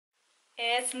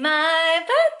It's my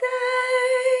birthday!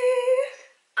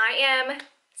 I am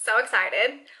so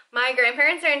excited. My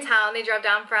grandparents are in town. They drove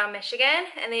down from Michigan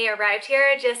and they arrived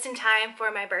here just in time for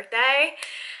my birthday.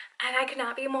 And I could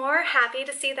not be more happy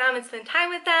to see them and spend time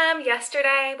with them.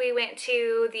 Yesterday we went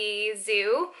to the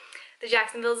zoo, the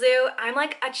Jacksonville Zoo. I'm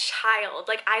like a child.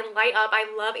 Like, I light up.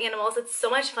 I love animals. It's so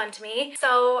much fun to me.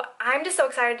 So I'm just so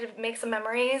excited to make some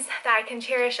memories that I can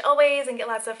cherish always and get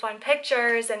lots of fun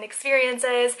pictures and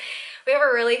experiences. We have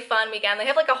a really fun weekend. They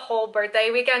have like a whole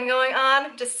birthday weekend going on.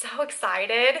 I'm just so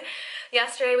excited.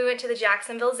 Yesterday we went to the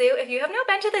Jacksonville Zoo. If you have not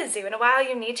been to the zoo in a while,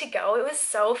 you need to go. It was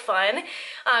so fun.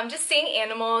 Just seeing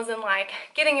animals and like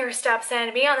getting your steps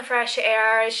in, being on the fresh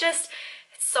air. It's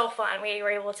so fun. We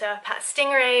were able to pet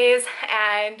stingrays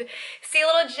and see a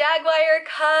little jaguar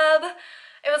cub.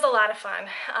 It was a lot of fun.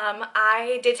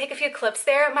 I did take a few clips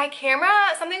there. My camera,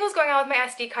 something was going on with my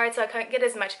SD card, so I couldn't get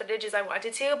as much footage as I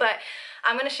wanted to, but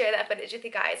I'm gonna share that footage with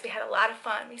you guys. We had a lot of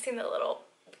fun. We seen the little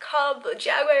cub, the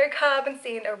jaguar cub, and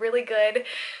seen a really good,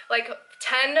 like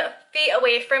 10 feet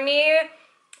away from me,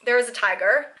 there was a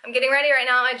tiger. I'm getting ready right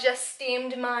now. I just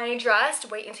steamed my dress.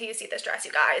 Wait until you see this dress,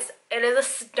 you guys. It is a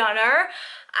stunner.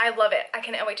 I love it. I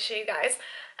cannot wait to show you guys.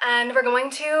 And we're going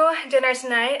to dinner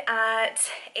tonight at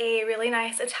a really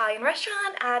nice Italian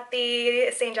restaurant at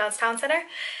the St. John's Town Center.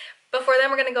 Before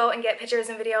then, we're gonna go and get pictures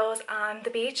and videos on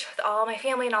the beach with all my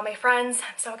family and all my friends.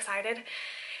 I'm so excited.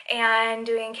 And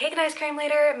doing cake and ice cream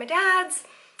later at my dad's.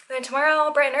 Then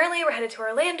tomorrow, bright and early, we're headed to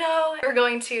Orlando. We're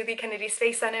going to the Kennedy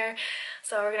Space Center.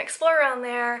 So we're gonna explore around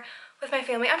there with my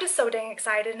family. I'm just so dang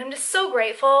excited and I'm just so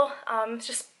grateful. It's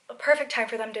just a perfect time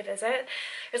for them to visit.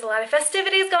 There's a lot of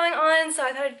festivities going on, so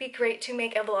I thought it'd be great to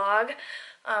make a vlog,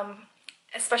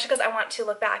 especially because I want to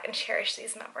look back and cherish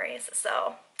these memories.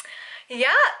 So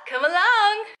yeah, come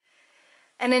along.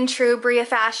 And in true Bria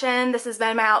fashion, this has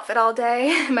been my outfit all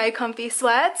day, my comfy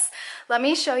sweats. Let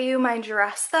me show you my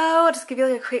dress though. I'll just give you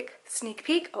like a quick sneak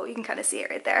peek. Oh, you can kind of see it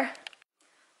right there.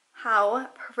 How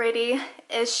pretty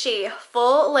is she?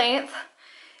 Full length,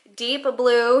 deep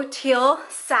blue, teal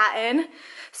satin,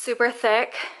 super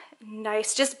thick,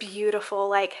 nice, just beautiful.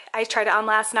 Like, I tried it on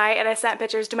last night and I sent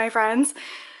pictures to my friends.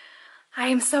 I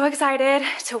am so excited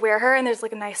to wear her, and there's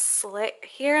like a nice slit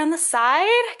here on the side.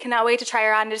 Cannot wait to try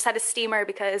her on. I just had to steam her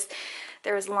because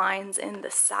there was lines in the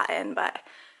satin, but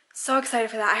so excited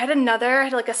for that. I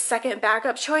had like a second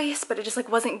backup choice, but it just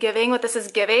like wasn't giving what this is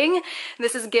giving.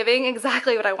 This is giving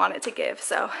exactly what I want it to give.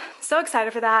 So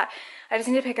excited for that. I just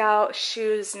need to pick out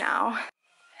shoes now.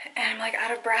 And I'm like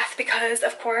out of breath because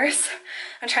of course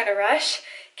I'm trying to rush.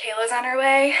 Kayla's on her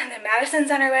way, and then Madison's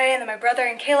on her way, and then my brother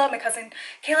and Caleb, my cousin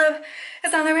Caleb,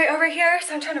 is on their way over here.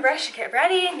 So I'm trying to rush and get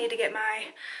ready. Need to get my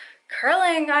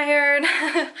curling iron.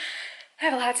 I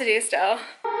have a lot to do still.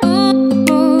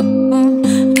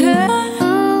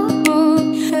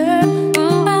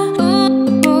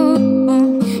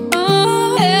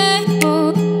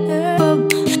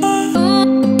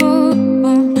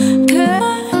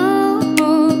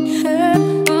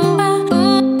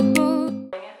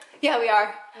 Yeah, we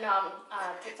are. No,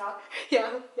 TikTok. Yeah,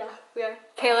 we are.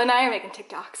 Kayla and I are making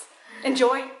TikToks.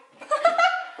 Enjoy.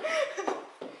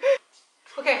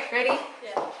 Okay, ready?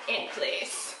 Yeah. In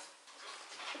place.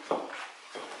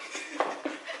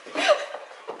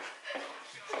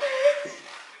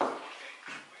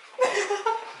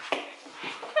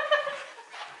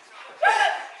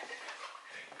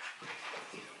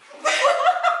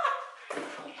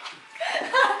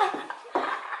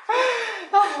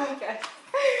 Okay.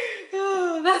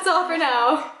 That's all for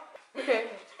now. Okay.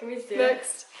 Can we do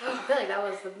Next. I feel like that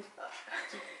was the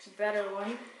better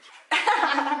one.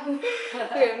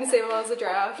 Okay, I'm gonna save it as a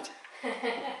draft.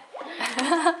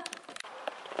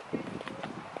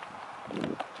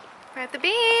 We're at the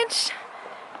beach.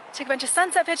 Took a bunch of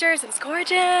sunset pictures. It was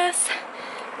gorgeous.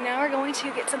 Now we're going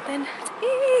to get something to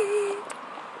eat.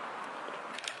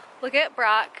 Look at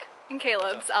Brock and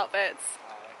Caleb's outfits.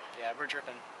 Yeah, we're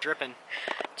dripping. Dripping.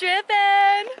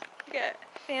 Drippin'! Look at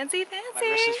fancy. My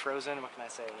wrist is frozen, what can I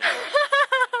say?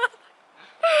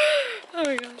 Oh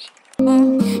my gosh.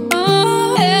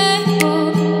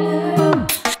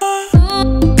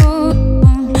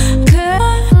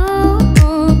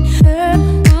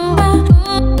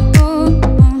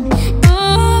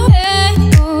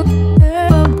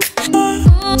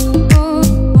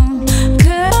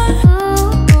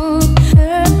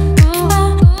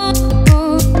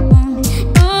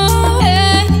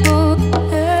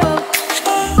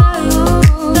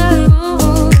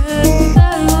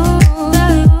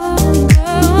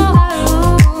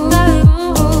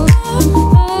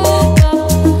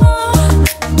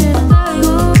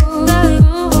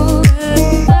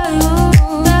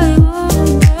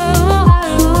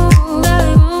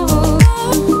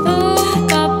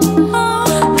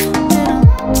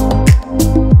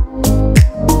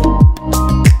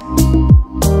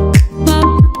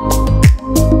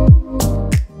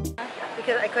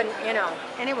 because I couldn't, you know.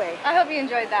 Anyway, I hope you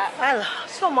enjoyed that. I love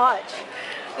so much.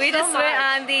 We just went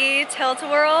on the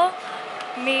tilt-a-whirl,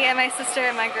 me and my sister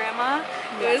and my grandma.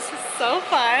 It was so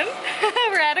fun.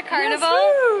 We're at a carnival.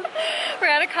 Yes, We're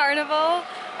at a carnival.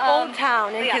 Old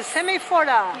Town in yes. Kissimmee,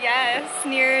 Florida. Yes,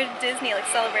 near Disney, like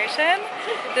Celebration.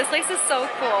 This place is so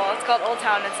cool. It's called Old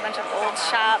Town. It's a bunch of old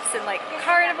shops and like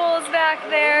carnivals back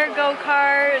there,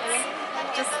 go-karts,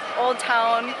 just Old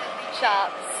Town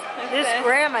shops. This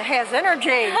grandma has energy.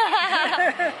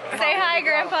 Say hi,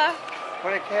 Grandpa.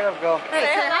 Where did Caleb go? Say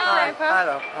hi, Grandpa.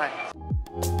 Hello. Hi.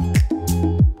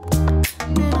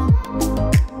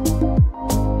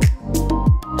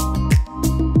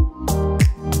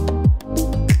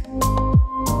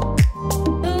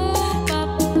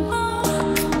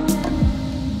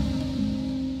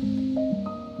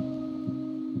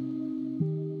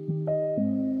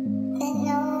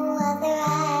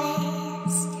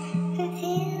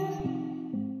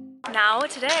 Now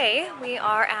today we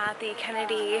are at the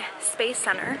Kennedy Space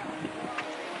Center.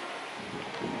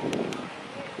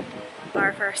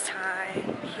 Our first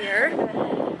time here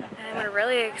and we're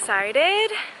really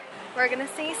excited. We're gonna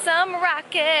see some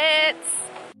rockets.